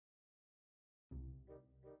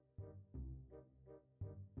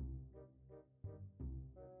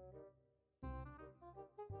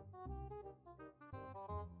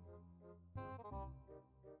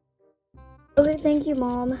Okay, thank you,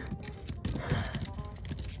 Mom.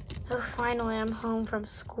 Oh, finally, I'm home from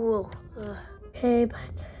school. Ugh. Okay,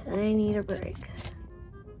 but I need a break.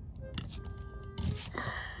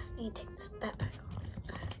 I need to take this backpack off.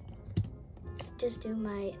 Just do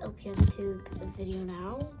my LPS Tube video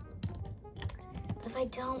now. If I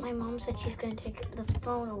don't, my mom said she's gonna take the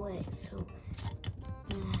phone away, so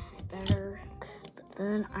I better. But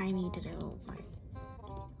then I need to do my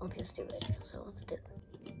LPS Tube video, so let's do it.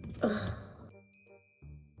 Ugh.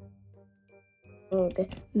 Okay,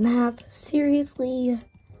 math, seriously,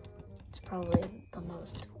 it's probably the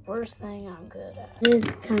most worst thing I'm good at. It is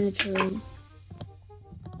kind of true.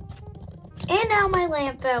 And now my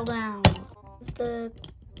lamp fell down. The,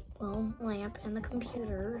 well, lamp and the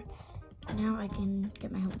computer. Now I can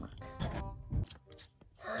get my homework.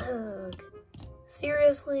 Ugh.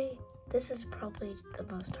 Seriously, this is probably the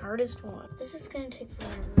most hardest one. This is gonna take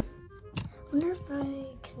forever. I wonder if I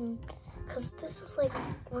can, because this is like,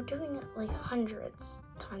 we're doing it like hundreds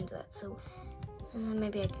times that, so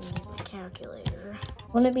maybe I can use my calculator.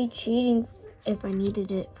 Wouldn't it be cheating if I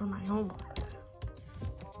needed it for my homework?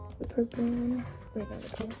 The purple one, wait, no, the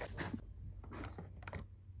pink.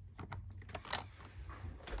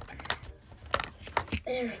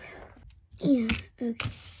 There we go. Yeah, okay.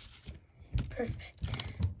 Perfect.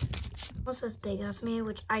 Almost as big as me,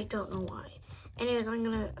 which I don't know why. Anyways, I'm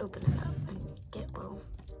gonna open it up and get, well,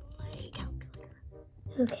 my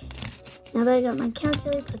calculator. Okay. Now that I got my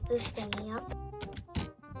calculator, put this thingy up.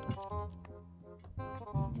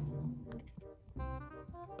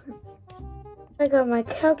 Perfect. I got my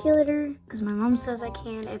calculator, because my mom says I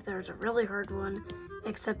can if there's a really hard one,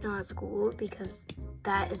 except not at school, because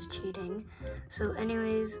that is cheating. So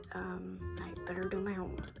anyways, I better do my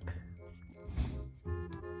homework.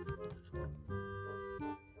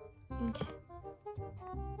 Okay.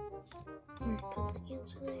 I'm gonna put the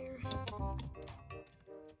answer there.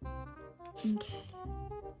 Okay.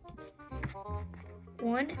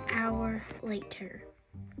 1 hour later.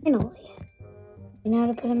 Finally. Now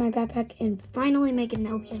to put in my backpack and finally make an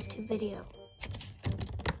LPS Tube video.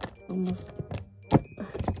 Almost.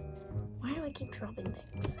 Why do I keep dropping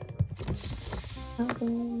things?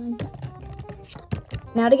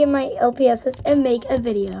 Now to get my LPSs and make a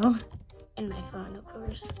video. And my phone, of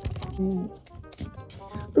course.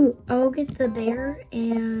 Ooh, I'll get the bear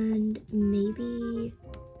and maybe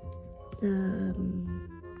the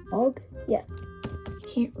dog. Yeah.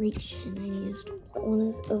 Can't reach, and I need to that one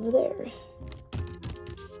is over there.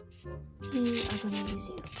 And I'm gonna use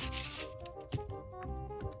you.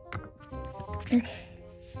 Okay.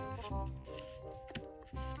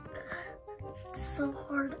 It's so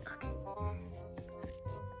hard.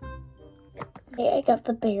 Okay, I got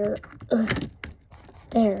the bear. Ugh.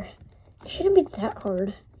 There. It shouldn't be that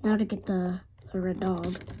hard. Now to get the red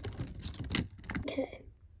dog. Okay.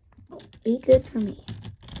 Be good for me.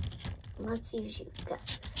 Let's use you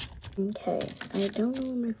guys. Okay. I don't know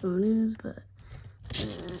where my phone is, but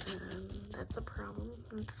that's a problem.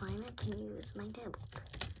 That's fine. I can use my tablet.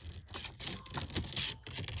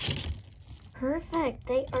 Perfect.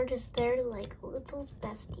 They are just there like little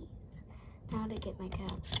besties. Now to get my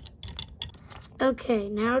tablet. Okay,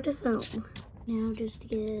 now to film. Now just to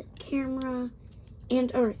get camera.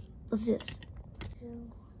 And alright, let's do this.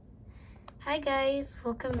 Hi guys,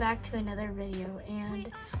 welcome back to another video.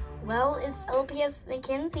 And well, it's LPS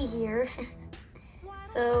Mikentzie here.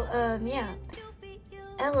 So yeah.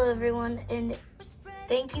 Hello everyone, and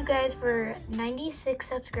thank you guys for 96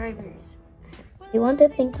 subscribers. I want to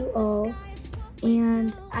thank you all,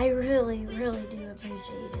 and I really, really do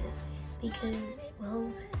appreciate it because,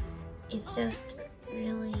 well, it's just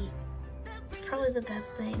really probably the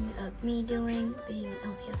best thing of me doing, being an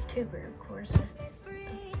LPS tuber, of course.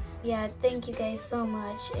 Yeah, thank you guys so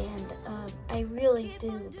much, and I really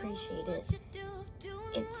do appreciate it.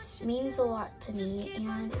 It means a lot to me,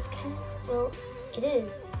 and it's kind of, well, it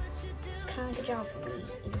is. It's kind of like a job for me,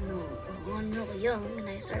 even though well, I'm really young and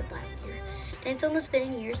I started last year. And it's almost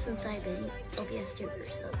been a year since I've been LPS tuber,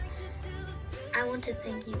 so I want to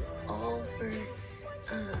thank you all for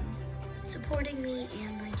supporting me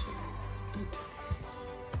and my channel.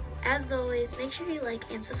 As always, make sure you like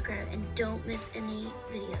and subscribe and don't miss any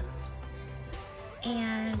videos.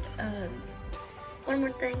 And one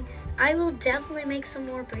more thing, I will definitely make some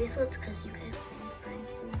more bracelets because you guys want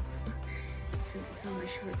bracelets since it's on my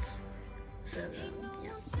shorts. So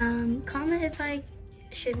yeah. Comment if I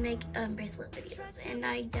should make bracelet videos, and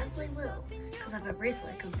I definitely will because I have a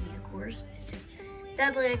bracelet company, of course. It's just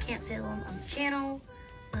sadly I can't sell them on the channel,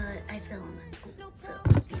 but I sell them at school. So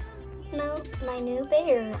yeah. No, my new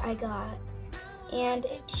bear I got and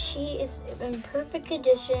she is in perfect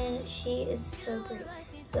condition. She is so great.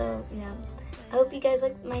 So yeah, I hope you guys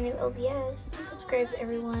like my new LPS. Subscribe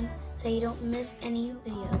everyone so you don't miss any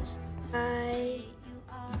videos. Bye.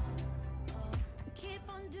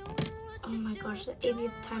 Oh my gosh, the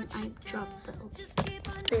 80th time I dropped the LPS.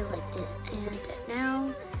 They liked it, and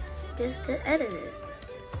now just to edit it.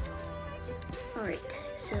 Alright,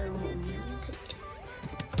 so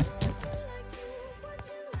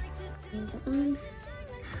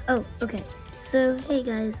oh, okay. So hey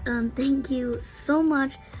guys, thank you so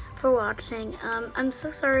much for watching. I'm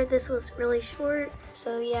so sorry this was really short.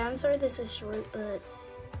 So yeah, I'm sorry this is short, but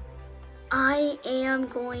I am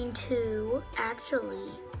going to actually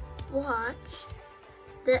watch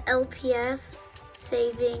the LPS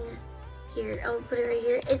saving here. I'll put it right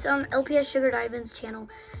here. It's on LPS Sugar Diamond's channel.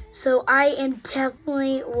 So I am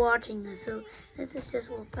definitely watching this. So this is just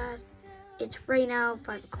a little fast. It's right now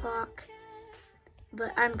 5 o'clock.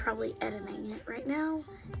 But I'm probably editing it right now.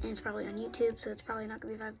 And it's probably on YouTube, so it's probably not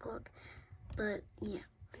going to be 5 o'clock. But yeah.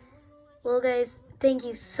 Well guys, thank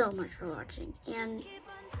you so much for watching. And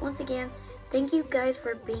once again, thank you guys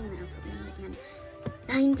for being there for me again.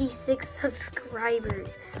 96 subscribers.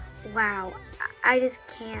 Wow. I just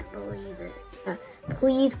can't believe it.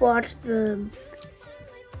 Please watch the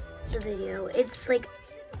video. It's like,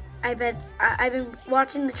 I've been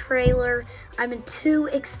watching the trailer. I've been too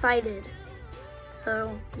excited.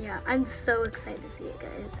 So yeah, I'm so excited to see it,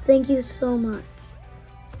 guys. Thank you so much.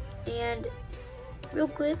 And real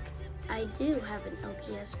quick, I do have an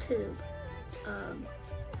LPS Tube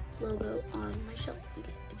logo on my shelf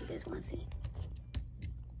if you guys want to see.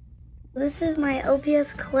 This is my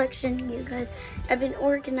LPS collection, you guys. I've been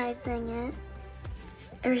organizing it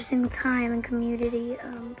every single time, and community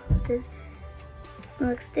post is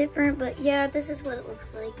looks different, but yeah, this is what it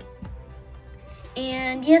looks like.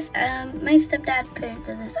 And yes, my stepdad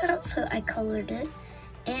printed this out, so I colored it.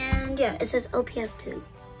 And yeah, it says LPS Tube.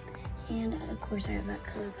 And of course I have that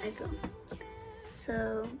because I go.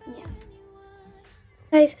 So yeah.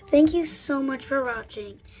 Guys, thank you so much for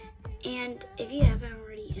watching. And if you haven't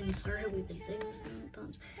already, I'm sorry we've been saying this a million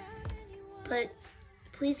times, but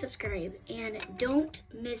please subscribe and don't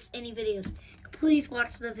miss any videos. Please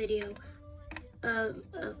watch the video of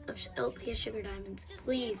LPS Sugar Diamonds.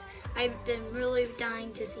 Please, I've been really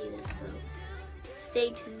dying to see this, so stay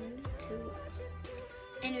tuned to.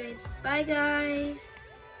 Anyways, bye guys.